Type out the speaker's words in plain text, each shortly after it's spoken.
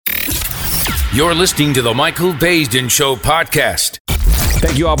You're listening to the Michael Baisden Show podcast.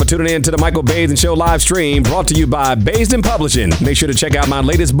 Thank you all for tuning in to the Michael Baisden Show live stream, brought to you by Baisden Publishing. Make sure to check out my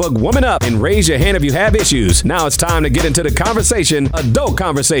latest book, Woman Up, and raise your hand if you have issues. Now it's time to get into the conversation, adult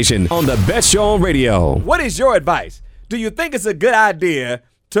conversation, on the best show on radio. What is your advice? Do you think it's a good idea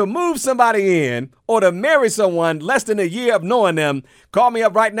to move somebody in or to marry someone less than a year of knowing them? Call me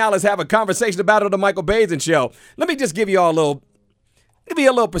up right now. Let's have a conversation about it on the Michael Baisden Show. Let me just give you all a little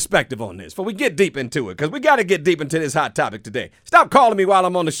perspective on this before we get deep into it, because we got to get deep into this hot topic today. Stop calling me while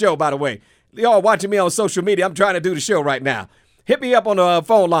I'm on the show, by the way. Y'all watching me on social media. I'm trying to do the show right now. Hit me up on the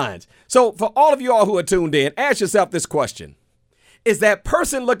phone lines. So for all of you all who are tuned in, ask yourself this question. Is that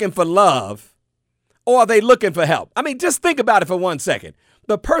person looking for love, or are they looking for help? I mean, just think about it for 1 second.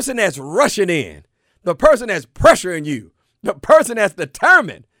 The person that's rushing in, the person that's pressuring you, the person that's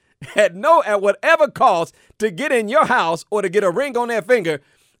determined at whatever cost to get in your house or to get a ring on their finger.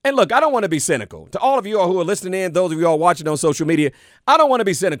 And look, I don't want to be cynical. To all of you all who are listening in, those of you all watching on social media, I don't want to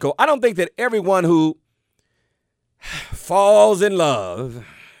be cynical. I don't think that everyone who falls in love,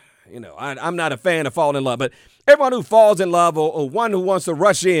 I'm not a fan of falling in love, but everyone who falls in love or one who wants to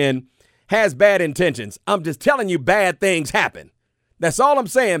rush in has bad intentions. I'm just telling you, bad things happen. That's all I'm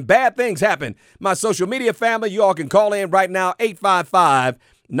saying. Bad things happen. My social media family, you all can call in right now,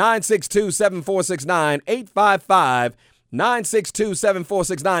 855-962-7469,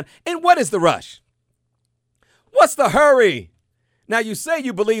 855-962-7469. And what is the rush? What's the hurry? Now, you say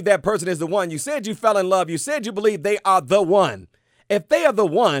you believe that person is the one. You said you fell in love. You said you believe they are the one. If they are the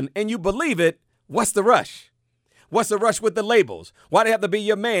one and you believe it, what's the rush? What's the rush with the labels? Why do they have to be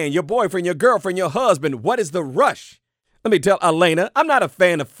your man, your boyfriend, your girlfriend, your husband? What is the rush? Let me tell Elena, I'm not a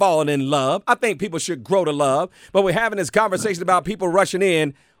fan of falling in love. I think people should grow to love. But we're having this conversation about people rushing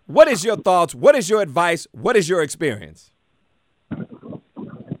in. What is your thoughts? What is your advice? What is your experience?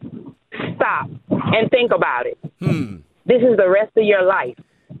 Stop and think about it. This is the rest of your life.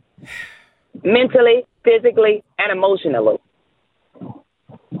 Mentally, physically, and emotionally.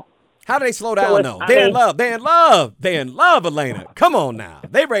 How do they slow down, though? They're in love. They're in love. They're in love, Elena. Come on now.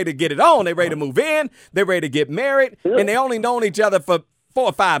 They ready to get it on. They ready to move in. They ready to get married. And they only known each other for 4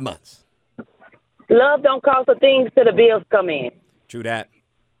 or 5 months. Love don't cost a thing till the bills come in. True that.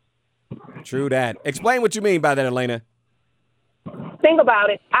 True that. Explain what you mean by that, Elena. Think about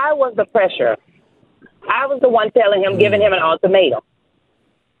it. I was the pressure. I was the one telling him, giving him an ultimatum.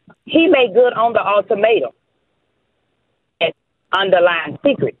 He made good on the ultimatum. It's underlying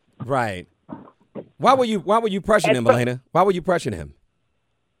secret. Right. Why were you pressuring him, Elena? Why were you pressuring him?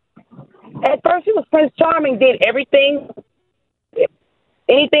 At first, he was Prince Charming, did everything.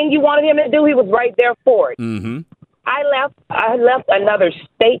 Anything you wanted him to do, he was right there for it. Mm-hmm. I left another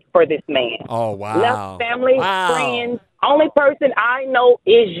state for this man. Oh, wow. Left family, friends. Only person I know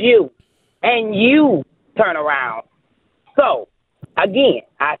is you. And you turn around. So, again,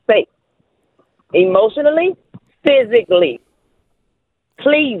 I say, emotionally, physically,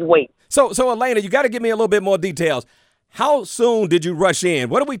 please wait. So Elena, you got to give me a little bit more details. How soon did you rush in?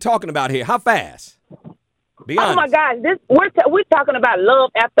 What are we talking about here? How fast? Be honest. Oh my gosh, we're talking about love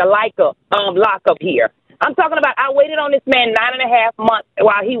after lockup here. I'm talking about I waited on this man 9.5 months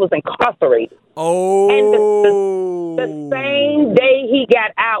while he was incarcerated. Oh. And the same day he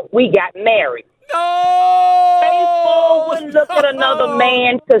got out, we got married. No. Faithful wouldn't look at another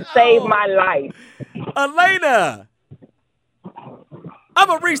man to save my life. Elena, I'm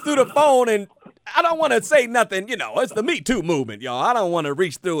going to reach through the phone and I don't want to say nothing. It's the Me Too movement, y'all. I don't want to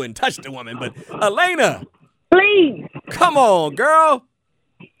reach through and touch the woman. But Elena. Please. Come on, girl.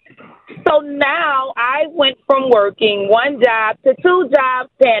 So now I went from working 1 job to 2 jobs,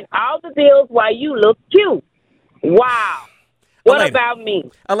 paying all the bills while you look cute. Wow. What Elena, about me?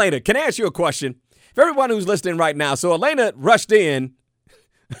 Elena, can I ask you a question? For everyone who's listening right now, so Elena rushed in.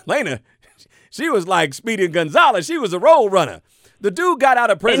 Elena, she was like Speedy Gonzalez. She was a road runner. The dude got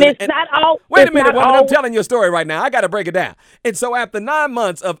out of prison. And it's not all. Wait a minute, woman. I'm telling you a story right now. I got to break it down. And so after 9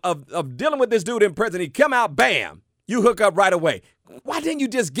 months of dealing with this dude in prison, he come out, bam, you hook up right away. Why didn't you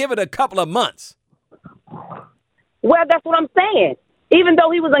just give it a couple of months? Well, that's what I'm saying. Even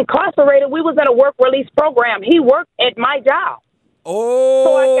though he was incarcerated, we was in a work release program. He worked at my job. Oh.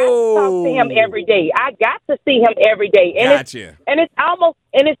 So I got to talk to him every day. I got to see him every day. And gotcha. It's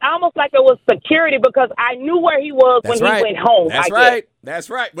almost like it was security because I knew where he was when he went home. That's right. That's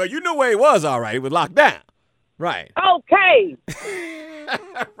right. Well, you knew where he was, all right. He was locked down. Right. Okay.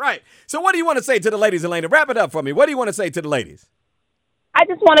 Right. So what do you want to say to the ladies, Elena? Wrap it up for me. What do you want to say to the ladies? I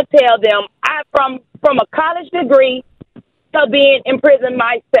just want to tell them, from a college degree to being in prison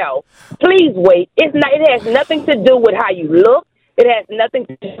myself, please wait. It has nothing to do with how you look, It has nothing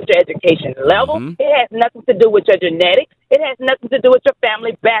to do with your education level. It has nothing to do with your genetics. It has nothing to do with your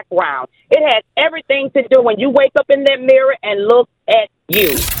family background. It has everything to do when you wake up in that mirror and look at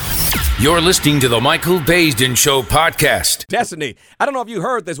you. You're listening to the Michael Baisden Show podcast. Destiny, I don't know if you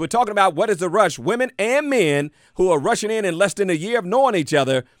heard this. We're talking about what is the rush, women and men who are rushing in less than a year of knowing each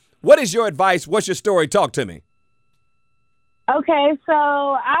other. What is your advice? What's your story? Talk to me. Okay, so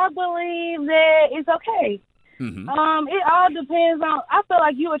I believe that it's okay. It all depends on, I feel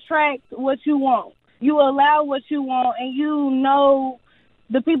like you attract what you want. You allow what you want, and you know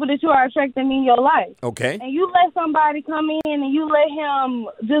the people that you are attracting in your life. Okay. And you let somebody come in and you let him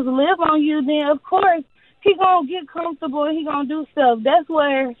just live on you, then of course he going to get comfortable and he going to do stuff. That's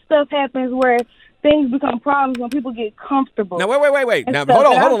where stuff happens, where things become problems when people get comfortable. Now, wait. Now, hold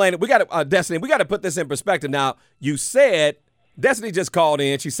on, Lana. We got to, Destiny, we got to put this in perspective. Now, you said, Destiny just called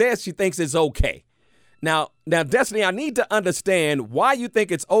in. She says she thinks it's okay. Now, Destiny, I need to understand why you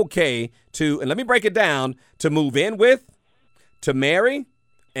think it's okay to, and let me break it down, to move in with, to marry,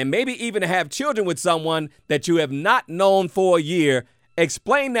 and maybe even to have children with someone that you have not known for a year.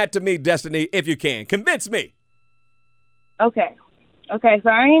 Explain that to me, Destiny, if you can. Convince me. Okay, so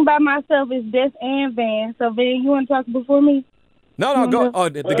I ain't by myself. It's Des and Van. So, Van, you want to talk before me? No, go. Oh,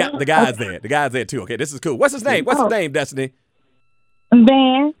 the guy's there. The guy's there, too. Okay, this is cool. What's his name? What's his name, Destiny?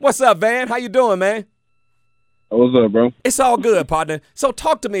 Van. What's up, Van? How you doing, man? What's up, bro? It's all good, partner. So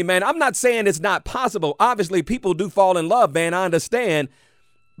talk to me, man. I'm not saying it's not possible. Obviously, people do fall in love, man. I understand.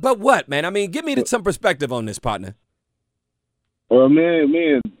 But what, man? I mean, give me some perspective on this, partner. Well, me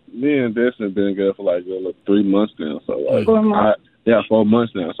and Des have been together for like 3 months now. So, like, 4 months. 4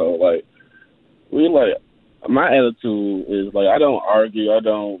 months now. So, like, my attitude is, like, I don't argue. I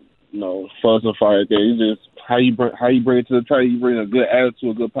don't, fuss or fight. It's just how you bring it to the table. You bring a good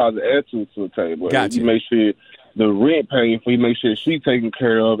attitude, a good positive attitude to the table. Gotcha. You make sure the rent paid for, you make sure she's taken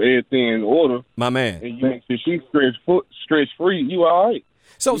care of, everything in order. My man. And you make sure she's stress free. You all right.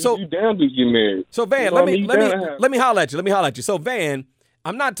 So you down to get married. So Van, let me holler at you. So Van,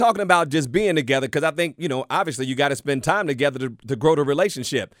 I'm not talking about just being together, because I think, obviously you got to spend time together to grow the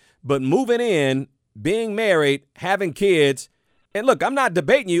relationship. But moving in, being married, having kids, and look, I'm not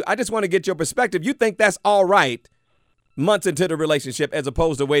debating you. I just want to get your perspective. You think that's all right months into the relationship as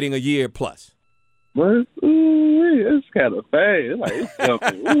opposed to waiting a year plus? Well, it's kind of fast. It's like, it's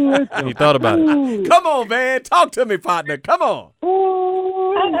jumping. You thought about it. Come on, man. Talk to me, partner. Come on.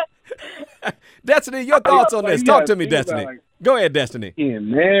 Destiny, your thoughts on this. Talk to me, Destiny. Go ahead, Destiny.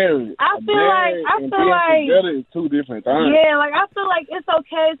 Getting married. I feel like together is two different things. Yeah, like I feel like it's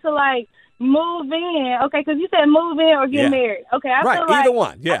okay to like move in. Okay, because you said move in or get married. Okay, I feel like either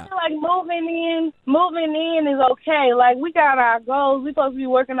one. Yeah. I feel like moving in is okay. Like we got our goals. We supposed to be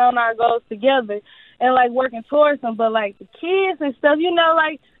working on our goals together and like working towards them. But like the kids and stuff,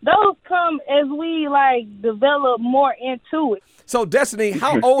 like those come as we like develop more into it. So Destiny,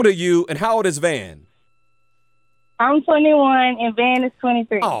 how old are you and how old is Van? I'm 21 and Van is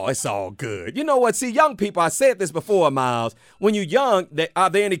 23. Oh, it's all good. You know what? See, young people, I said this before, Miles. When you're young, are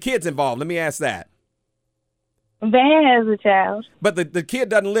there any kids involved? Let me ask that. Van has a child. But the kid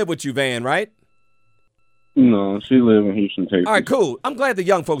doesn't live with you, Van, right? No, she lives in Houston, Texas. All right, cool. I'm glad the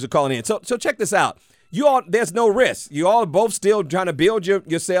young folks are calling in. So check this out. You all, there's no risk. You all are both still trying to build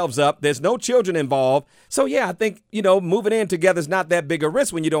yourselves up. There's no children involved. So, yeah, I think, moving in together is not that big a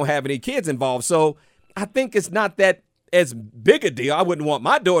risk when you don't have any kids involved. So I think it's not that as big a deal. I wouldn't want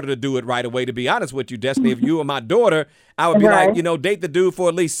my daughter to do it right away, to be honest with you, Destiny. If you were my daughter, I would be like, date the dude for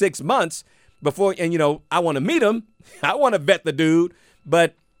at least 6 months before, and, I want to meet him. I want to vet the dude.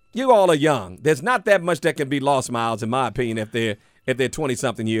 But you all are young. There's not that much that can be lost, Miles, in my opinion, if they're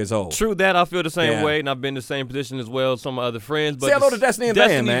 20-something years old. True that. I feel the same way, and I've been in the same position as well as some of my other friends. But say hello to Destiny and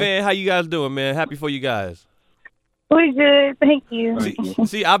Van, man. Van, how you guys doing, man? Happy for you guys. We good. Thank you.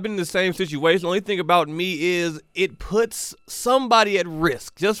 See, I've been in the same situation. The only thing about me is it puts somebody at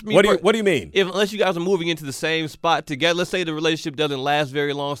risk. Just me. What do you mean? Unless you guys are moving into the same spot together, let's say the relationship doesn't last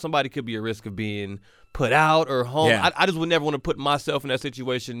very long, somebody could be at risk of being put out or home. Yeah. I just would never want to put myself in that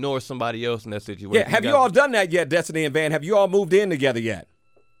situation nor somebody else in that situation. Yeah. Have you all done that yet, Destiny and Van? Have you all moved in together yet?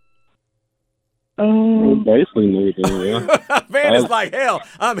 Basically moved in, yeah. Van is like, hell,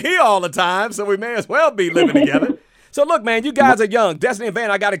 I'm here all the time, so we may as well be living together. So look, man, you guys are young. Destiny and Van,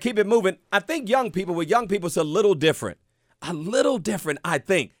 I got to keep it moving. I think young people, it's a little different. I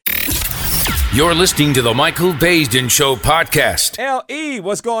think. You're listening to the Michael Baisden Show podcast. L.E.,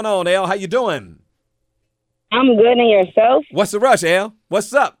 what's going on, L? How you doing? I'm good, and yourself? What's the rush, L?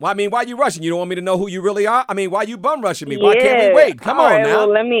 What's up? Well, I mean, why you rushing? You don't want me to know who you really are? I mean, why you bum rushing me? Why can't we wait? Come on now.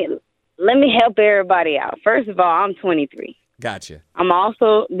 Well, let me help everybody out. First of all, I'm 23. Gotcha. I'm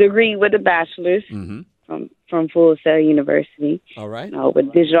also degreed with a bachelor's from Full Sail University. All right.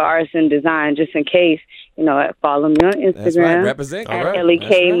 With digital arts and design, just in case, follow me on Instagram. That's right. Represent. At All right.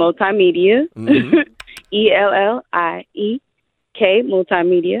 LEK Multimedia. ELLIEK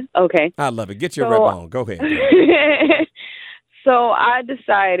Multimedia. Okay. I love it. Get your rep on. Go ahead. So I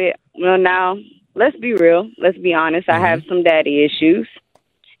decided, now, let's be real. Let's be honest. I have some daddy issues.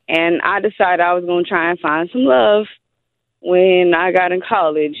 And I decided I was going to try and find some love when I got in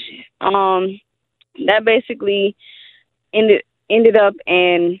college. That basically ended up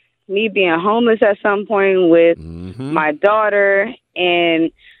in me being homeless at some point with my daughter and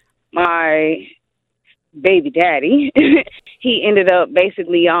my baby daddy. He ended up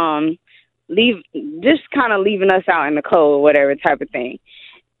basically leaving us out in the cold, whatever type of thing.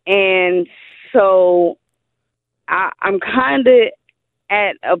 And so I'm kind of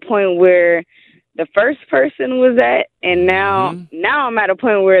at a point where the first person was at, and now I'm at a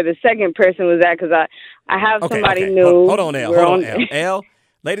point where the second person was at, because I have somebody new. Hold on, L. L,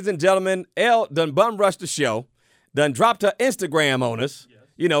 ladies and gentlemen, L done bum rushed the show, done dropped her Instagram on us,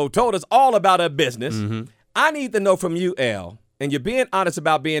 told us all about her business. I need to know from you, L, and you're being honest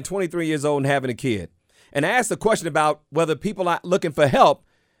about being 23 years old and having a kid, and I asked the question about whether people are looking for help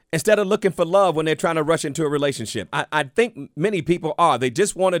instead of looking for love when they're trying to rush into a relationship. I think many people are. They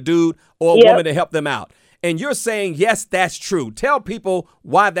just want a dude or a woman to help them out. And you're saying, yes, that's true. Tell people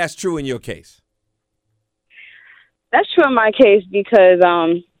why that's true in your case. That's true in my case because,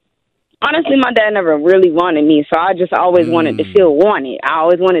 honestly, my dad never really wanted me. So I just always wanted to feel wanted. I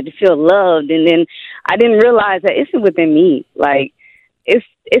always wanted to feel loved. And then I didn't realize that it's within me. Like, it's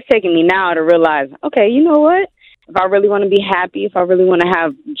taking me now to realize, okay, you know what? If I really want to be happy, if I really want to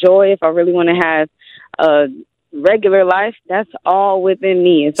have joy, if I really want to have a regular life, that's all within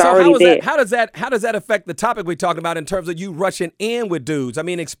me. It's already there. How does that affect the topic we talked about in terms of you rushing in with dudes? I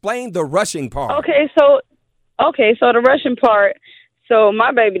mean, explain the rushing part. Okay, so the rushing part. So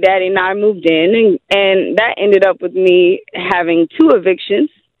my baby daddy and I moved in, and that ended up with me having 2 evictions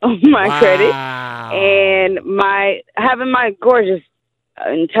on my credit, and having my gorgeous,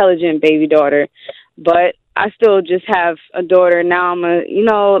 intelligent baby daughter, but I still just have a daughter. Now I'm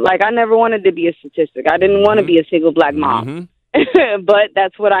I never wanted to be a statistic. I didn't want to be a single black mom. But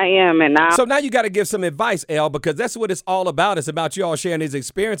that's what I am. And so now you got to give some advice, Elle, because that's what it's all about. It's about you all sharing these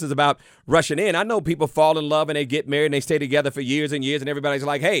experiences about rushing in. I know people fall in love and they get married and they stay together for years and years and everybody's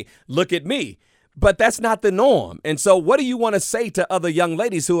like, hey, look at me. But that's not the norm. And so what do you want to say to other young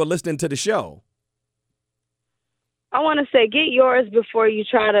ladies who are listening to the show? I want to say get yours before you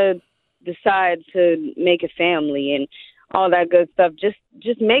try to decide to make a family and all that good stuff. Just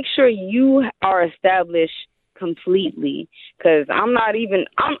make sure you are established completely, because I'm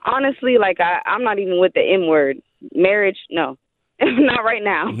honestly I'm not even with the M word. Marriage, no. Not right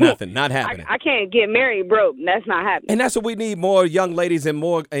now. Nothing, not happening. I can't get married broke. That's not happening. And that's what we need more young ladies and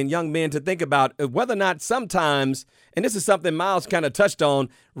young men to think about, whether or not sometimes, and this is something Miles kind of touched on,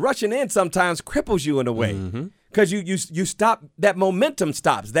 rushing in sometimes cripples you in a way. Because you stop, that momentum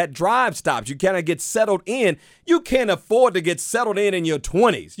stops, that drive stops. You kind of get settled in. You can't afford to get settled in your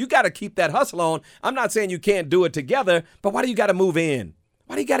 20s. You got to keep that hustle on. I'm not saying you can't do it together, but why do you got to move in?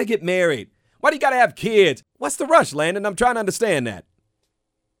 Why do you got to get married? Why do you got to have kids? What's the rush, Landon? I'm trying to understand that.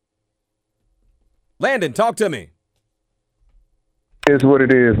 Landon, talk to me. It's what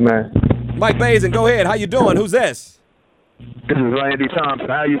it is, man. Mike Baisden, go ahead. How you doing? Who's this? This is Randy Thompson.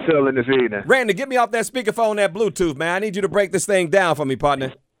 How you feeling this evening? Randy, get me off that speakerphone, that Bluetooth, man. I need you to break this thing down for me,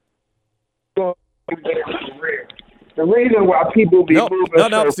 partner. The reason why people be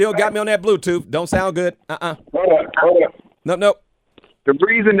moving still got me on that Bluetooth. Don't sound good. Hold on. Nope. The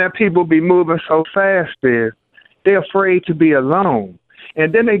reason that people be moving so fast is they're afraid to be alone.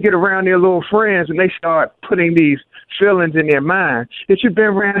 And then they get around their little friends and they start putting these feelings in their mind that you've been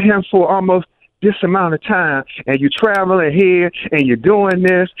around him for almost this amount of time, and you're traveling here, and you're doing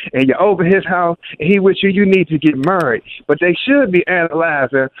this, and you're over his house, and he with you, you need to get married. But they should be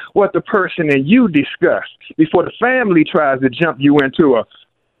analyzing what the person and you discussed before the family tries to jump you into a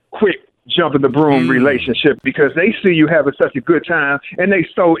quick jump in the broom relationship, because they see you having such a good time, and they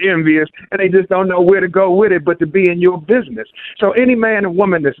so envious, and they just don't know where to go with it but to be in your business. So any man and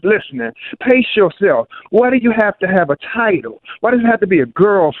woman that's listening, pace yourself. Why do you have to have a title? Why does it have to be a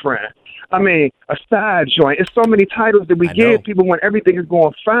girlfriend? I mean, a side joint. It's so many titles that we give people when everything is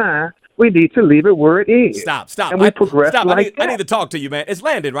going fine. We need to leave it where it is. Stop. And we progress like that. I need to talk to you, man. It's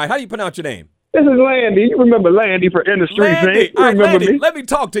Landon, right? How do you pronounce your name? This is Landy. You remember Landy for Industry Things. You remember Landy, me? let me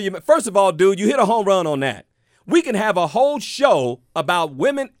talk to you. First of all, dude, you hit a home run on that. We can have a whole show about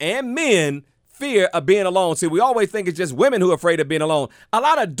women and men fear of being alone. See, we always think it's just women who are afraid of being alone. A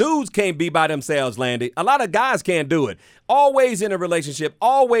lot of dudes can't be by themselves, Landy. A lot of guys can't do it. Always in a relationship,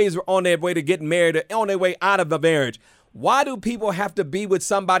 always on their way to getting married, or on their way out of a marriage. Why do people have to be with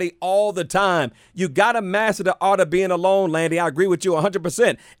somebody all the time? You got to master the art of being alone, Landy. I agree with you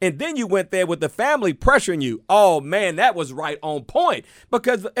 100%. And then you went there with the family pressuring you. Oh, man, that was right on point.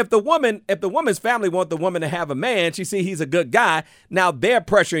 Because if the woman's family want the woman to have a man, she see he's a good guy, now they're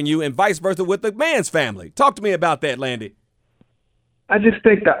pressuring you, and vice versa with the man's family. Talk to me about that, Landy. I just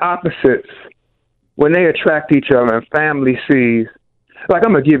think the opposites, when they attract each other and family sees, like,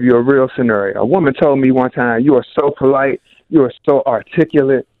 I'm going to give you a real scenario. A woman told me one time, you are so polite, you are so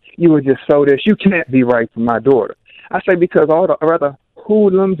articulate, you are just so this, you can't be right for my daughter. I say because all the other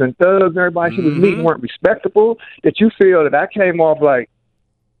hoodlums and thugs, everybody she was meeting weren't respectable, that you feel that I came off like,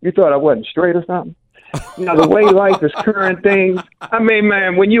 you thought I wasn't straight or something? You know, the way life is current things. I mean,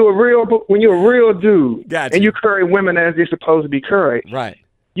 man, when you're a real dude, Gotcha. And you curry women as they're supposed to be curried, Right.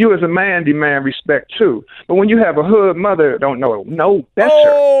 you as a man demand respect too. But when you have a hood mother that don't know no better,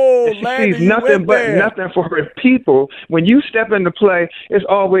 and she Landy, sees you nothing went but there. nothing for her people, when you step into play, it's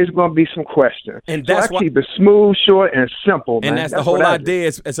always going to be some questions. And so that's I why- keep it smooth, short, and simple, man. And that's the whole what I do.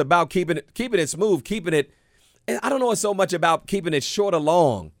 idea. It's about keeping it smooth, keeping it. And I don't know it's so much about keeping it short or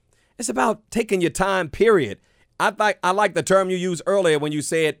long. It's about taking your time, period. I like the term you used earlier when you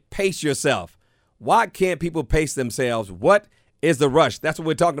said pace yourself. Why can't people pace themselves? What is the rush? That's what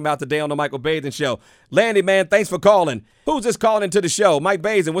we're talking about today on the Michael Baisden Show. Landy, man, thanks for calling. Who's just calling into the show? Mike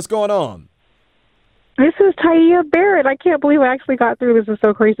Baisden, what's going on? This is Taia Barrett. I can't believe I actually got through. This is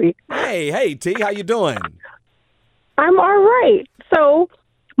so crazy. Hey, T, how you doing? I'm all right. So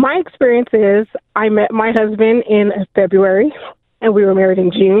my experience is I met my husband in February, and we were married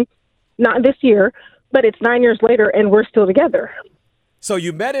in June. Not this year, but it's 9 years later, and we're still together. So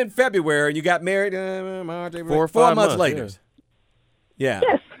you met in February and you got married March, April, 4 or 4 5 months months later. Yeah.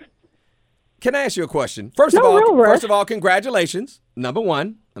 Yes. Can I ask you a question? First No real rush. of all, congratulations. Number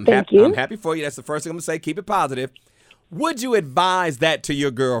one. Thank you. I'm happy for you. That's the first thing I'm going to say. Keep it positive. Would you advise that to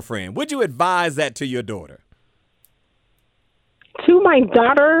your girlfriend? Would you advise that to your daughter? To my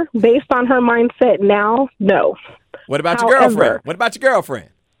daughter, based on her mindset now, no. What about your However, girlfriend? What about your girlfriend?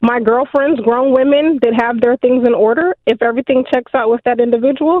 My girlfriends, grown women that have their things in order, if everything checks out with that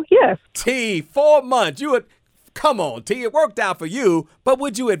individual, yes. T, 4 months. Come on, T. It worked out for you, but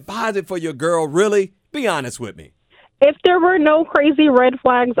would you advise it for your girl, really? Be honest with me. If there were no crazy red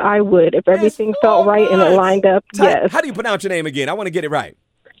flags, I would. If everything felt right and it lined up, yes. How do you pronounce your name again? I want to get it right.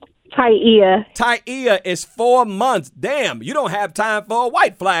 Taia. Taia is 4 months. Damn, you don't have time for a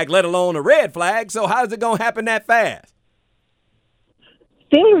white flag, let alone a red flag. So how's it going to happen that fast?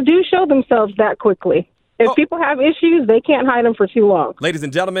 Things do show themselves that quickly. If people have issues, they can't hide them for too long. Ladies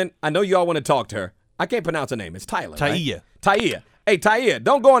and gentlemen, I know you all want to talk to her. I can't pronounce her name. It's Tyler. Taia. Right? Taia. Hey, Taia,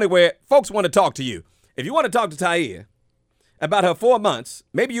 don't go anywhere. Folks want to talk to you. If you want to talk to Taia about her 4 months,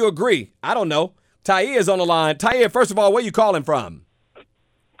 maybe you agree. I don't know. Taia is on the line. Taia, first of all, where you calling from?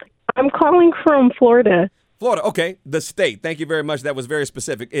 I'm calling from Florida. Florida, okay, the state. Thank you very much. That was very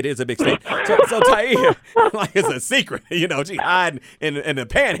specific. It is a big state. So Taia, like it's a secret. You know, she hiding in the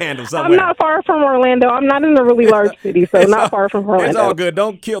panhandle somewhere. I'm not far from Orlando. I'm not in a really large city, so not far from Orlando. It's all good.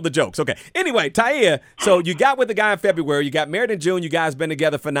 Don't kill the jokes. Okay. Anyway, Taia, so you got with the guy in February. You got married in June. You guys been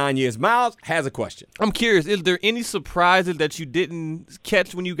together for 9 years. Miles has a question. I'm curious, is there any surprises that you didn't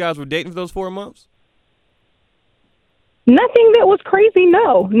catch when you guys were dating for those 4 months? Nothing that was crazy,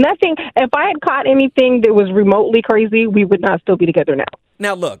 no. Nothing. If I had caught anything that was remotely crazy, we would not still be together now.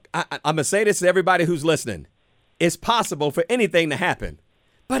 Now, look, I'm going to say this to everybody who's listening. It's possible for anything to happen,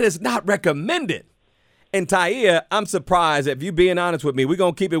 but it's not recommended. And Taia, I'm surprised, if you being honest with me, we're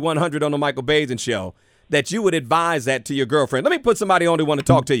going to keep it 100 on the Michael Baisden Show, that you would advise that to your girlfriend. Let me put somebody on who want to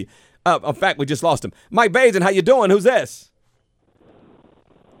talk to you. In fact, we just lost him. Mike Baisden, how you doing? Who's this?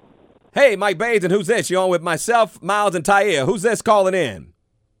 Hey, Mike Baisden, who's this? You're on with myself, Miles, and Taia. Who's this calling in?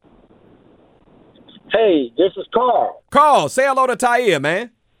 Hey, this is Carl. Carl, say hello to Taia,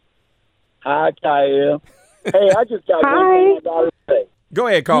 man. Hi, Taia. Hey, I just got one thing about to say. Go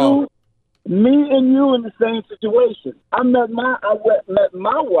ahead, Carl. Me and you in the same situation. I met my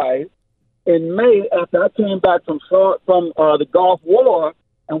wife in May after I came back from the Gulf War,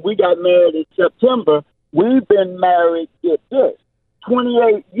 and we got married in September. We've been married, get this,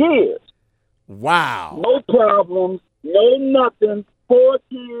 28 years. Wow. No problems, no nothing, 4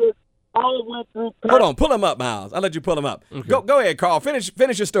 kids, all went through. Hold on, pull him up, Miles. I'll let you pull him up. Okay. Go ahead, Carl. Finish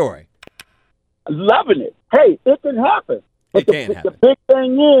your story. Loving it. Hey, it can happen. But it can happen. The big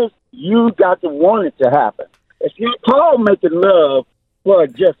thing is you got to want it to happen. It's not called making love for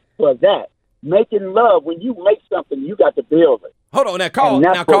that. making love. When you make something, you got to build it. Hold on,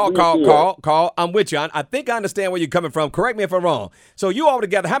 Carl. I'm with you. I think I understand where you're coming from. Correct me if I'm wrong. So you all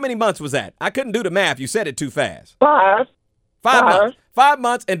together, how many months was that? I couldn't do the math. You said it too fast. 5 months. 5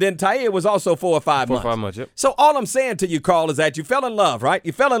 months, and then Taia was also 4 or 5 months. 4 or 5 months, yep. So all I'm saying to you, Carl, is that you fell in love, right?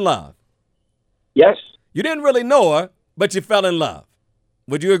 You fell in love. Yes. You didn't really know her, but you fell in love.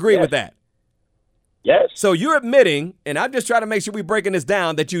 Would you agree with that? Yes. So you're admitting, and I'm just trying to make sure we're breaking this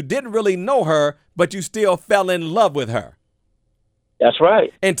down, that you didn't really know her, but you still fell in love with her. That's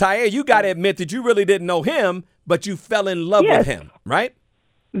right. And Taia, you got to admit that you really didn't know him, but you fell in love with him, right?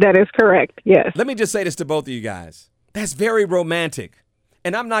 That is correct, yes. Let me just say this to both of you guys. That's very romantic.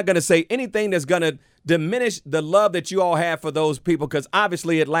 And I'm not going to say anything that's going to diminish the love that you all have for those people, because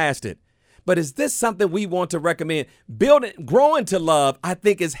obviously it lasted. But is this something we want to recommend? Growing to love, I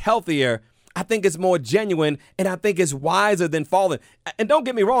think, is healthier. I think it's more genuine, and I think it's wiser than falling. And don't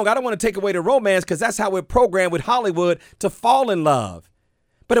get me wrong, I don't want to take away the romance, because that's how we're programmed with Hollywood to fall in love.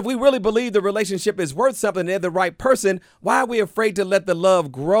 But if we really believe the relationship is worth something and they're the right person, why are we afraid to let the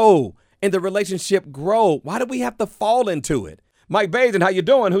love grow and the relationship grow? Why do we have to fall into it? Mike Baisden, how you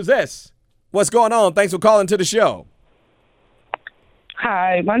doing? Who's this? What's going on? Thanks for calling to the show.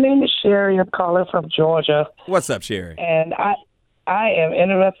 Hi, my name is Sherry. I'm calling from Georgia. What's up, Sherry? And I am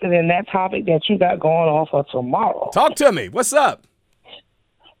interested in that topic that you got going on for tomorrow. Talk to me. What's up?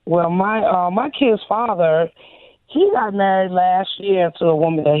 Well, my kid's father, he got married last year to a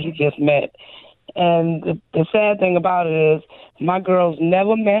woman that he just met. And the sad thing about it is my girls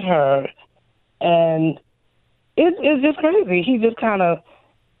never met her. And it's just crazy. He just kind of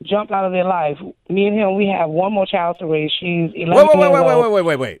jumped out of their life. Me and him, we have one more child to raise. She's 11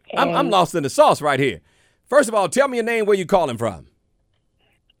 Wait. I'm lost in the sauce right here. First of all, tell me your name, where you calling from.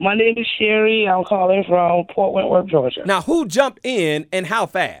 My name is Sherry. I'm calling from Port Wentworth, Georgia. Now, who jumped in and how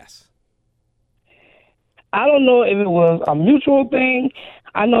fast? I don't know if it was a mutual thing.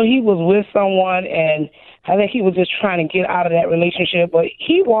 I know he was with someone, and I think he was just trying to get out of that relationship. But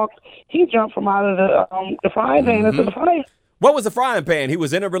he jumped from out of the frying pan into the fire. What was the frying pan? He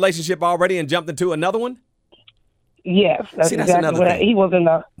was in a relationship already and jumped into another one? Yes, that's exactly what he was in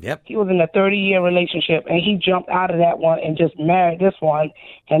He was in a 30-year relationship, and he jumped out of that one and just married this one.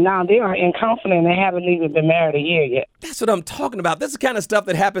 And now they are in counseling and they haven't even been married a year yet. That's what I'm talking about. This is the kind of stuff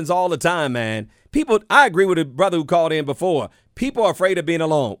that happens all the time, man. I agree with the brother who called in before. People are afraid of being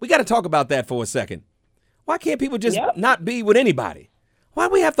alone. We got to talk about that for a second. Why can't people just not be with anybody? Why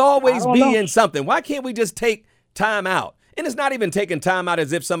do we have to always be in something? Why can't we just take time out? And it's not even taking time out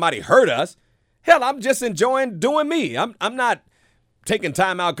as if somebody hurt us. Hell, I'm just enjoying doing me. I'm not taking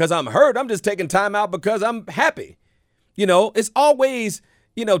time out because I'm hurt. I'm just taking time out because I'm happy. It's always,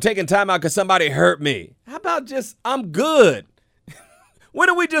 taking time out because somebody hurt me. How about just I'm good? When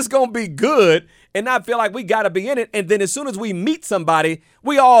are we just going to be good and not feel like we got to be in it? And then as soon as we meet somebody,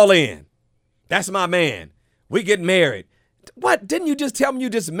 we all in. That's my man. We get married. What? Didn't you just tell me you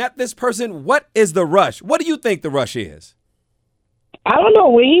just met this person? What is the rush? What do you think the rush is? I don't know.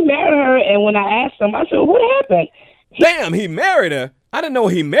 When he married her, and when I asked him, I said, what happened? Damn, he married her. I didn't know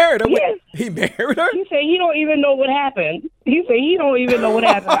he married her. Yes. He married her? He said he don't even know what happened.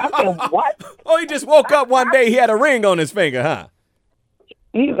 I said, what? Oh, he just woke up one day, he had a ring on his finger, huh?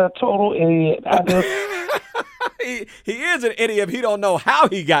 He's a total idiot. He is an idiot if he don't know how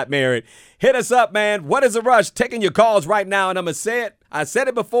he got married. Hit us up, man. What is the rush? Taking your calls right now, and I'm going to say it. I said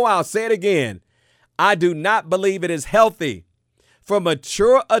it before. I'll say it again. I do not believe it is healthy for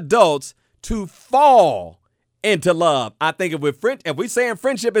mature adults to fall into love. I think if we're saying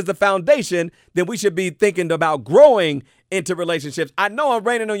friendship is the foundation, then we should be thinking about growing into relationships. I know I'm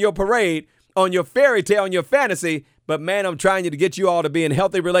raining on your parade, on your fairy tale, on your fantasy, but man, I'm trying to get you all to be in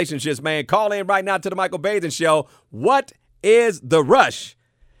healthy relationships, man. Call in right now to the Michael Baisden Show. What is the rush?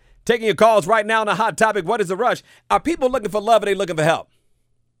 Taking your calls right now on the hot topic, what is the rush? Are people looking for love or are they looking for help?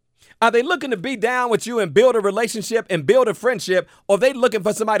 Are they looking to be down with you and build a relationship and build a friendship, or are they looking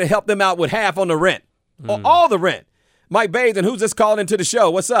for somebody to help them out with half on the rent or all the rent? Mike Baisden, who's just calling into the show?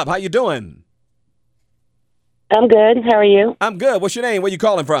 What's up? How you doing? I'm good. How are you? I'm good. What's your name? Where you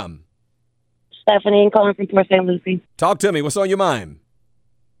calling from? Stephanie, calling from Port St. Lucie. Talk to me. What's on your mind?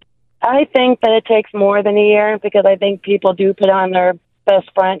 I think that it takes more than a year because I think people do put on their best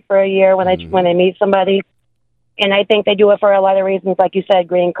front for a year when they meet somebody. And I think they do it for a lot of reasons, like you said,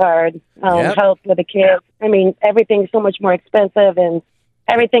 green card, help with the kids. I mean, everything's so much more expensive and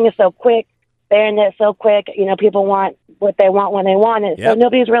everything is so quick. They're in it so quick. People want what they want when they want it. So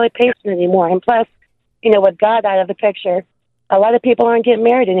nobody's really patient anymore. And plus, with God out of the picture, a lot of people aren't getting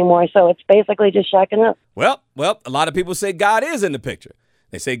married anymore. So it's basically just shacking up. Well, a lot of people say God is in the picture.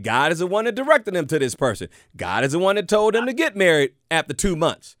 They say God is the one that directed them to this person. God is the one that told them to get married after 2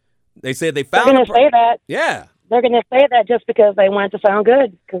 months. They said they found. They're going to say that. Yeah. They're going to say that just because they want it to sound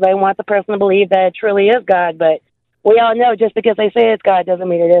good, because they want the person to believe that it truly is God. But we all know just because they say it's God doesn't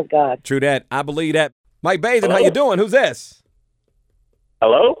mean it is God. True that. I believe that. Mike Baisden, how you doing? Who's this?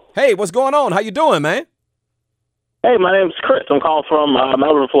 Hello? Hey, what's going on? How you doing, man? Hey, my name's Chris. I'm calling from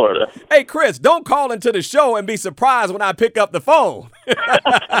Melbourne, Florida. Hey, Chris, don't call into the show and be surprised when I pick up the phone. It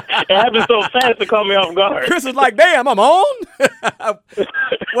happened so fast to call me off guard. Chris is like, damn, I'm on?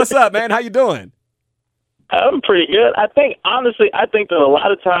 What's up, man? How you doing? I'm pretty good. I think that a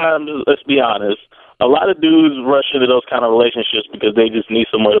lot of times, let's be honest, a lot of dudes rush into those kind of relationships because they just need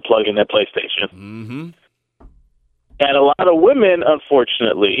somewhere to plug in their PlayStation. Mm-hmm. And a lot of women,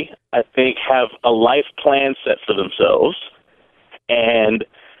 unfortunately, I think have a life plan set for themselves. And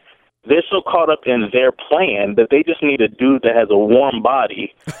they're so caught up in their plan that they just need a dude that has a warm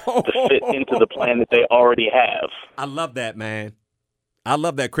body to fit into the plan that they already have. I love that, man. I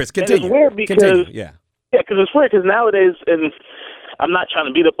love that, Chris. Continue. And it's weird because, Yeah, because it's weird because nowadays, and I'm not trying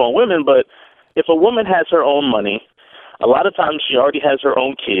to beat up on women, but if a woman has her own money, a lot of times she already has her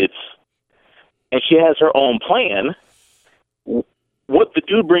own kids, and she has her own plan, what the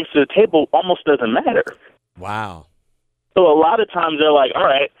dude brings to the table almost doesn't matter. Wow. So a lot of times they're like, all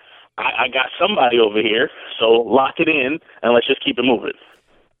right, I got somebody over here, so lock it in and let's just keep it moving.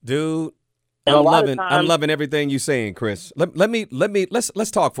 Dude, And I'm loving everything you're saying, Chris.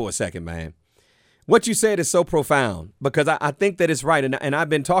 Let's talk for a second, man. What you said is so profound because I think that it's right. And I've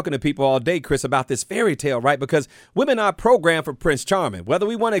been talking to people all day, Chris, about this fairy tale, right? Because women are programmed for Prince Charming. Whether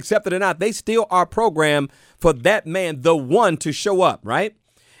we want to accept it or not, they still are programmed for that man, the one, to show up, right?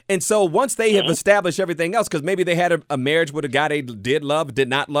 And so once they have established everything else, because maybe they had a marriage with a guy they did love, did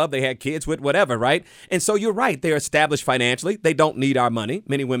not love, they had kids with, whatever, right? And so you're right. They're established financially. They don't need our money.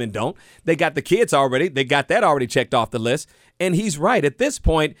 Many women don't. They got the kids already. They got that already checked off the list. And he's right. At this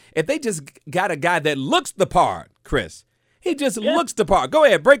point, if they just got a guy that looks the part, Chris, he just looks the part. Go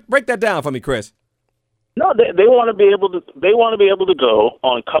ahead. Break that down for me, Chris. No, they want to be able to. They want to be able to go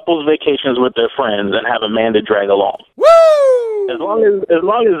on couples vacations with their friends and have a man to drag along. Woo! As long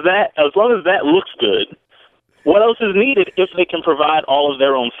as that looks good, what else is needed if they can provide all of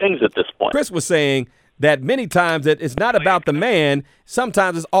their own things at this point? Chris was saying that many times that it's not about the man.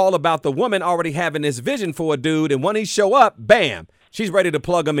 Sometimes it's all about the woman already having this vision for a dude, and when he show up, bam, she's ready to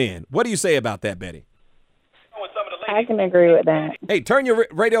plug him in. What do you say about that, Betty? I can agree with that. Hey, turn your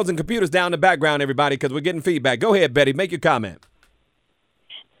radios and computers down in the background, everybody, because we're getting feedback. Go ahead, Betty. Make your comment.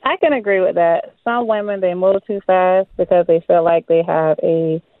 I can agree with that. Some women, they move too fast because they feel like they have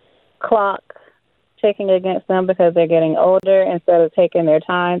a clock ticking against them because they're getting older instead of taking their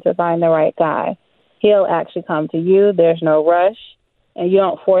time to find the right guy. He'll actually come to you. There's no rush. And you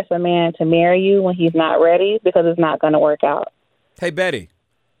don't force a man to marry you when he's not ready because it's not going to work out. Hey, Betty,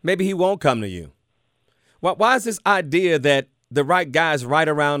 maybe he won't come to you. Why is this idea that the right guy's right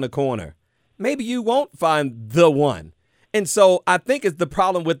around the corner? Maybe you won't find the one. And so I think it's the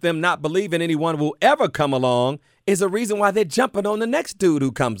problem with them not believing anyone will ever come along is a reason why they're jumping on the next dude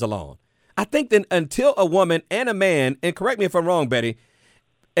who comes along. I think that until a woman and a man, and correct me if I'm wrong, Betty,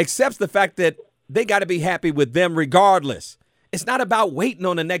 accepts the fact that they got to be happy with them regardless. It's not about waiting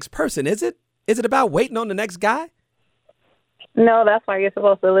on the next person, is it? Is it about waiting on the next guy? No, that's why you're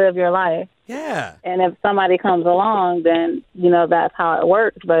supposed to live your life. Yeah. And if somebody comes along, then, that's how it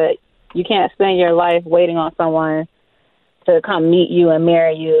works. But you can't spend your life waiting on someone to come meet you and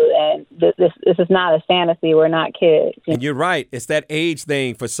marry you. And this is not a fantasy. We're not kids. And you're right. It's that age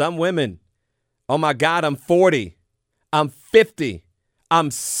thing for some women. Oh, my God, I'm 40. I'm 50. I'm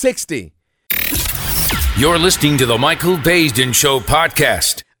 60. You're listening to the Michael Baisden Show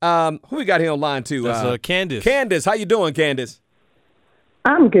podcast. Who we got here on line two? That's Candace. Candace, how you doing, Candace?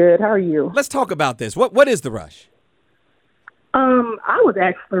 I'm good. How are you? Let's talk about this. What is the rush? I was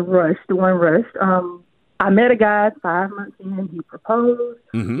actually rushed. I met a guy 5 months in. He proposed.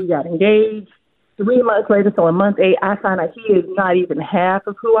 Mm-hmm. We got engaged. 3 months later, so in month 8, I found out he is not even half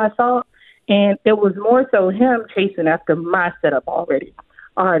of who I thought. And it was more so him chasing after my setup already.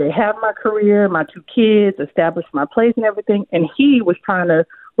 I already have my career, my 2 kids, established my place and everything. And he was trying to,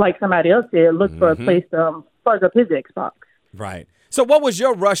 like somebody else said, look for a place to plug up his Xbox. Right. So what was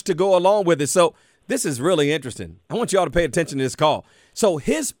your rush to go along with it? So this is really interesting. I want you all to pay attention to this call. So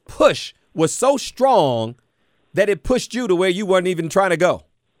his push was so strong that it pushed you to where you weren't even trying to go.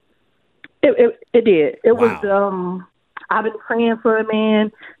 It did. It was, I've been praying for a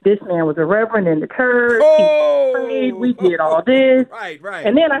man. This man was a reverend in the church. Oh! He prayed. We did all this. Right.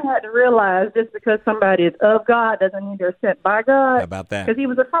 And then I had to realize just because somebody is of God doesn't mean they're sent by God. How about that? Because he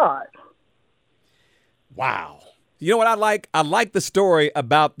was a fraud. Wow. You know what I like? I like the story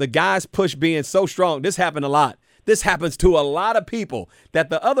about the guy's push being so strong. This happened a lot. This happens to a lot of people, that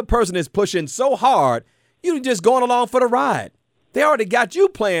the other person is pushing so hard, you're just going along for the ride. They already got you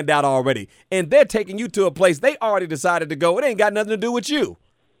planned out already, and they're taking you to a place they already decided to go. It ain't got nothing to do with you.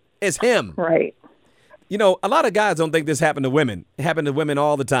 It's him. Right. You know, a lot of guys don't think this happened to women. It happened to women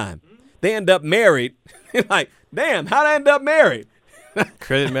all the time. They end up married. Like, damn, how'd I end up married?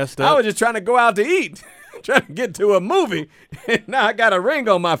 Credit messed up. I was just trying to go out to eat, trying to get to a movie, and now I got a ring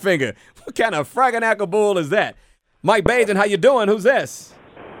on my finger. What kind of fragganackle bull is that? Mike Baisden, how you doing? Who's this?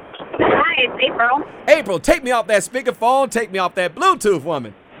 Hi, it's April. April, take me off that speakerphone. Take me off that Bluetooth,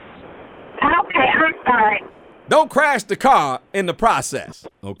 woman. Okay, I'm sorry. Don't crash the car in the process,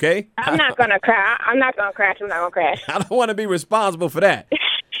 okay? I'm not going to crash. I'm not going to crash. I don't want to be responsible for that.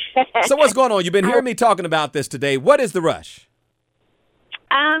 So what's going on? You've been hearing me talking about this today. What is the rush?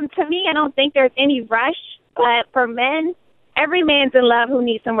 To me, I don't think there's any rush, but for men, every man's in love who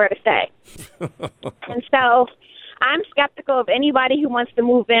needs somewhere to stay. And so I'm skeptical of anybody who wants to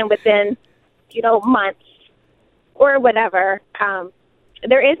move in within, months or whatever.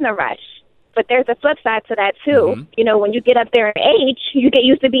 There is no rush. But there's a flip side to that, too. Mm-hmm. When you get up there in age, you get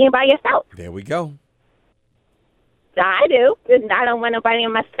used to being by yourself. There we go. I do. I don't want nobody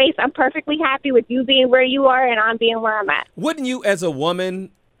in my space. I'm perfectly happy with you being where you are and I'm being where I'm at. Wouldn't you, as a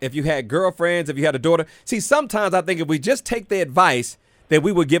woman, if you had girlfriends, if you had a daughter, see, sometimes I think if we just take the advice that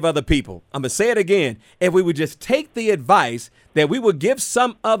we would give other people, I'm going to say it again, if we would just take the advice that we would give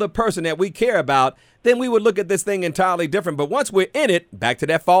some other person that we care about, then we would look at this thing entirely different. But once we're in it, back to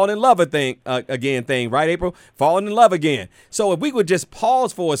that falling in love thing, right, April? Falling in love again. So if we would just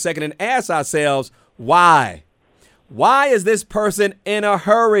pause for a second and ask ourselves, why? Why is this person in a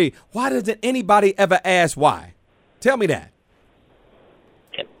hurry? Why doesn't anybody ever ask why? Tell me that.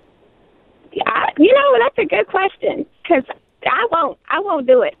 That's a good question, because I won't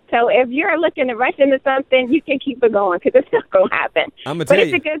do it. So if you're looking to rush into something, you can keep it going, because it's not going to happen. I'm going to tell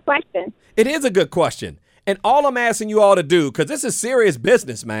you. But it's a good question. It is a good question. And all I'm asking you all to do, because this is serious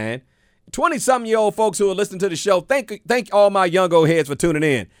business, man. 20-something-year-old folks who are listening to the show, thank all my young old heads for tuning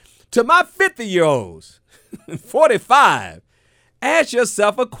in. To my 50-year-olds, 45, ask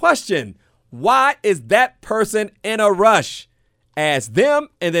yourself a question. Why is that person in a rush? Ask them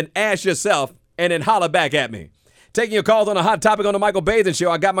and then ask yourself and then holler back at me. Taking your calls on a hot topic on the Michael Baisden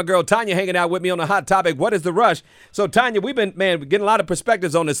Show. I got my girl Tanya hanging out with me on the hot topic. What is the rush? So, Tanya, we've been, getting a lot of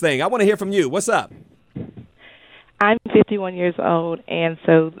perspectives on this thing. I want to hear from you. What's up? I'm 51 years old, and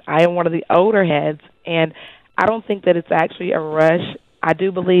so I am one of the older heads, and I don't think that it's actually a rush. I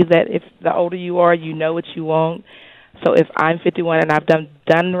do believe that if the older you are, you know what you want. So if I'm 51 and I've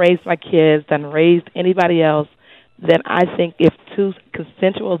done raised my kids, done raised anybody else, then I think if two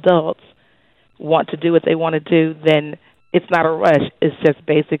consensual adults want to do what they want to do, then it's not a rush. It's just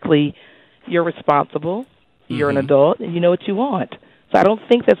basically you're responsible, you're an adult, and you know what you want. So I don't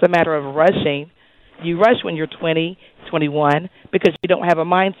think that's a matter of rushing. You rush when you're 20, 21, because you don't have a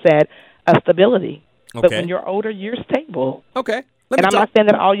mindset of stability. Okay. But when you're older, you're stable. Okay. And I'm not saying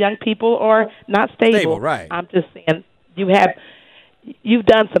that all young people are not stable. Right. I'm just saying you've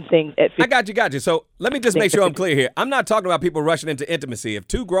done some things at 50. I got you. So let me just make sure I'm clear here. I'm not talking about people rushing into intimacy. If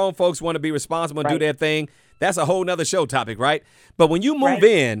two grown folks want to be responsible and do their thing, that's a whole nother show topic, right? But when you move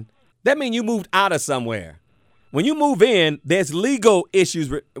in, that means you moved out of somewhere. When you move in, there's legal issues.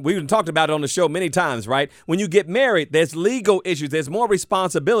 We've talked about it on the show many times, right? When you get married, there's legal issues. There's more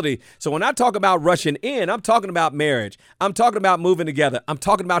responsibility. So when I talk about rushing in, I'm talking about marriage. I'm talking about moving together. I'm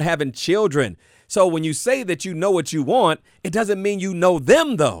talking about having children. So when you say that you know what you want, it doesn't mean you know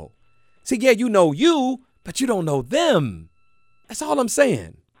them, though. See, yeah, you know you, but you don't know them. That's all I'm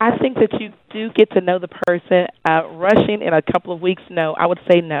saying. I think that you do get to know the person. Rushing in a couple of weeks, no. I would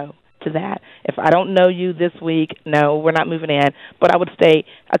say no to that. If I don't know you this week, no, we're not moving in. But I would stay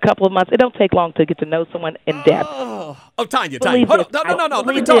a couple of months. It don't take long to get to know someone in depth. Oh, Tanya, hold on. No.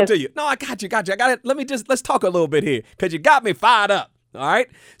 Let me talk to you. No, I got you. I got it. Let's talk a little bit here, because you got me fired up. All right.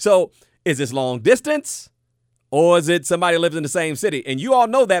 So is this long distance, or is it somebody who lives in the same city? And you all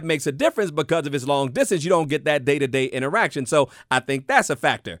know that makes a difference, because if it's long distance, you don't get that day-to-day interaction. So I think that's a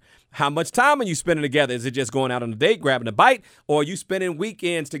factor. How much time are you spending together? Is it just going out on a date, grabbing a bite, or are you spending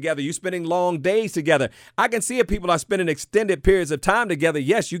weekends together? You spending long days together? I can see if people are spending extended periods of time together.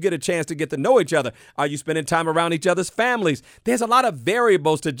 Yes, you get a chance to get to know each other. Are you spending time around each other's families? There's a lot of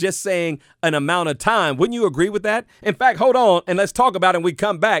variables to just saying an amount of time. Wouldn't you agree with that? In fact, hold on and let's talk about it when we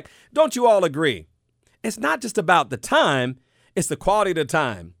come back. Don't you all agree? It's not just about the time. It's the quality of the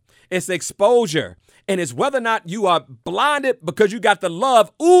time. It's the exposure. And it's whether or not you are blinded because you got the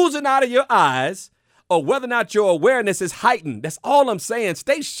love oozing out of your eyes, or whether or not your awareness is heightened. That's all I'm saying.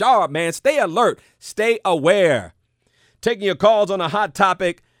 Stay sharp, man. Stay alert. Stay aware. Taking your calls on a hot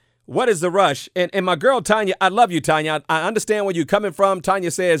topic. What is the rush? And my girl, Tanya, I love you, Tanya. I understand where you're coming from.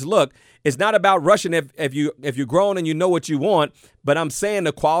 Tanya says, look, it's not about rushing if you're grown and you know what you want. But I'm saying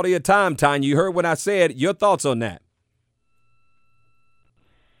the quality of time, Tanya. You heard what I said. Your thoughts on that?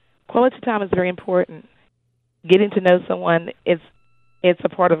 Quality time is very important. Getting to know someone it's a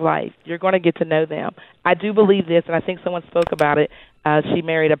part of life. You're going to get to know them. I do believe this, and I think someone spoke about it. She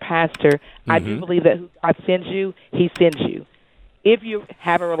married a pastor. I do believe that God sends you, he sends you. If you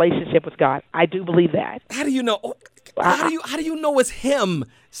have a relationship with God, I do believe that. How do you know? How do you know it's him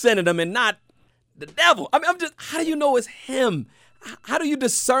sending them and not the devil? I mean, how do you know it's him? How do you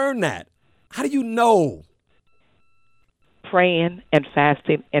discern that? How do you know? Praying and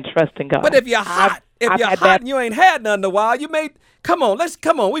fasting and trusting God. But if you're hot, and you ain't had none in a while, come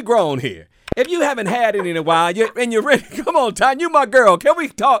on, we grown here. If you haven't had any in a while, you're ready, come on, Tanya, you my girl. Can we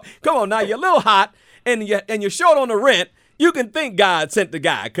talk? Come on now, you're a little hot and you're short on the rent. You can think God sent the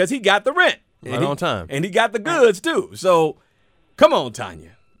guy because he got the rent. Right on time. And he got the goods too. So come on,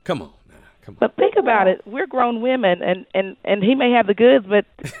 Tanya. Come on. But think about it. We're grown women and he may have the goods, but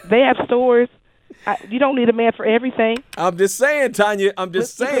they have stores. You don't need a man for everything. I'm just saying, Tanya.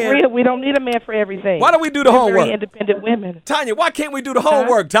 Saying. We don't need a man for everything. Why don't we do the homework? Very independent women. Tanya, why can't we do the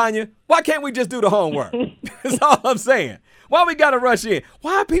homework, Tanya? Why can't we just do the homework? That's all I'm saying. Why we got to rush in?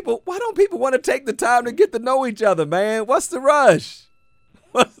 Why don't people want to take the time to get to know each other, man? What's the rush?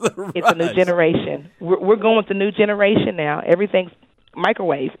 It's a new generation. We're going with the new generation now. Everything's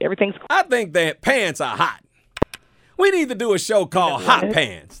microwave. I think that pants are hot. We need to do a show called Hot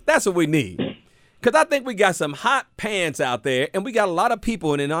Pants. That's what we need. Because I think we got some hot pants out there, and we got a lot of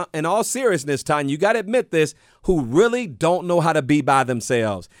people, and in all seriousness, Tanya, you got to admit this, who really don't know how to be by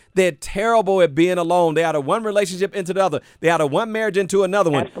themselves. They're terrible at being alone. They're out of one relationship into the other. They're out of one marriage into another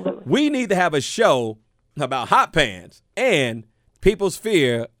one. Absolutely. We need to have a show about hot pants and people's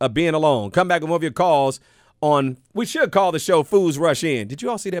fear of being alone. Come back with more of your calls on, we should call the show Fools Rush In. Did you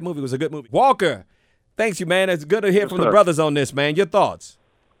all see that movie? It was a good movie. Walker, thanks you, man. It's good to hear from the brothers on this, man. Your thoughts?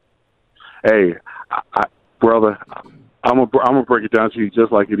 Hey, brother, I'm gonna break it down to you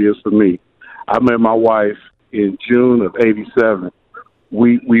just like it is for me. I met my wife in June of '87.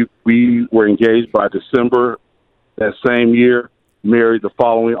 We were engaged by December that same year. Married the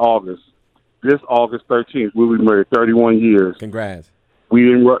following August. This August 13th, we'll be married 31 years. Congrats.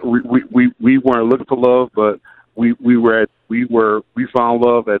 We weren't looking for love, but we found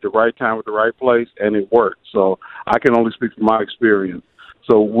love at the right time at the right place, and it worked. So I can only speak from my experience.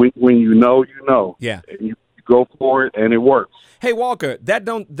 So when you know, you know. Yeah. And you go for it, and it works. Hey, Walker, that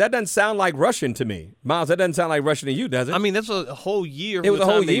doesn't sound like rushing to me. Miles, that doesn't sound like rushing to you, does it? I mean, that's a whole year. It was a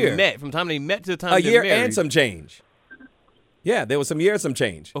whole year. From the time they met to the time a they year married. and some change. Yeah, there was some years, some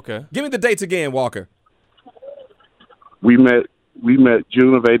change. Okay. Give me the dates again, Walker. We met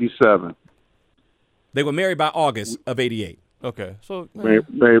June of '87. They were married by August of '88. Okay. So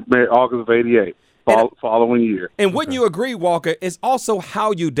married August of '88. Following year. And wouldn't you agree, Walker, it's also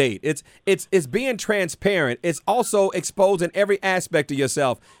how you date. It's being transparent. It's also exposing every aspect of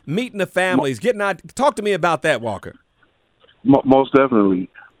yourself, meeting the families, getting out. Talk to me about that, Walker. Most definitely.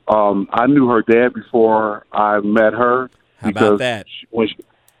 I knew her dad before I met her. How about that?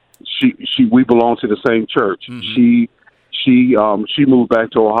 We belong to the same church. Mm-hmm. She moved back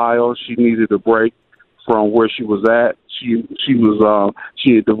to Ohio. She needed a break from where she was at. She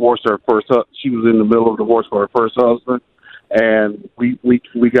had divorced her first. She was in the middle of divorce for her first husband, and we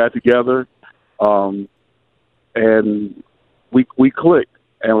got together, and we clicked.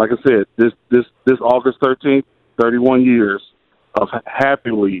 And like I said, this August 13th, 31 years of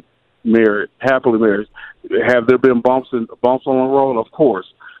happily married. Have there been bumps on the road? Of course,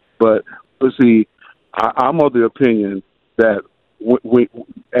 but let's see. I'm of the opinion that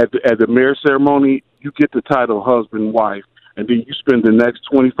at the marriage ceremony, you get the title husband and wife, and then you spend the next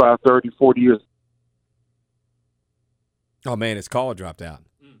 25, 30, 40 years. Oh, man, his call dropped out.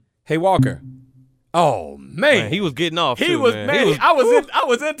 Hey, Walker. Oh, man. He was getting off, I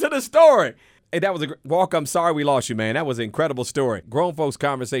was into the story. Hey, that was Walker, I'm sorry we lost you, man. That was an incredible story. Grown folks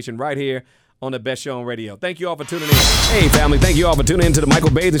conversation right here on the best show on radio. Thank you all for tuning in. Hey, family, thank you all for tuning in to the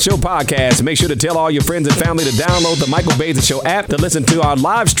Michael Baisden Show podcast. Make sure to tell all your friends and family to download the Michael Baisden Show app to listen to our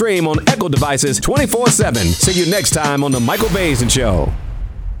live stream on Echo devices 24/7. See you next time on the Michael Baisden Show.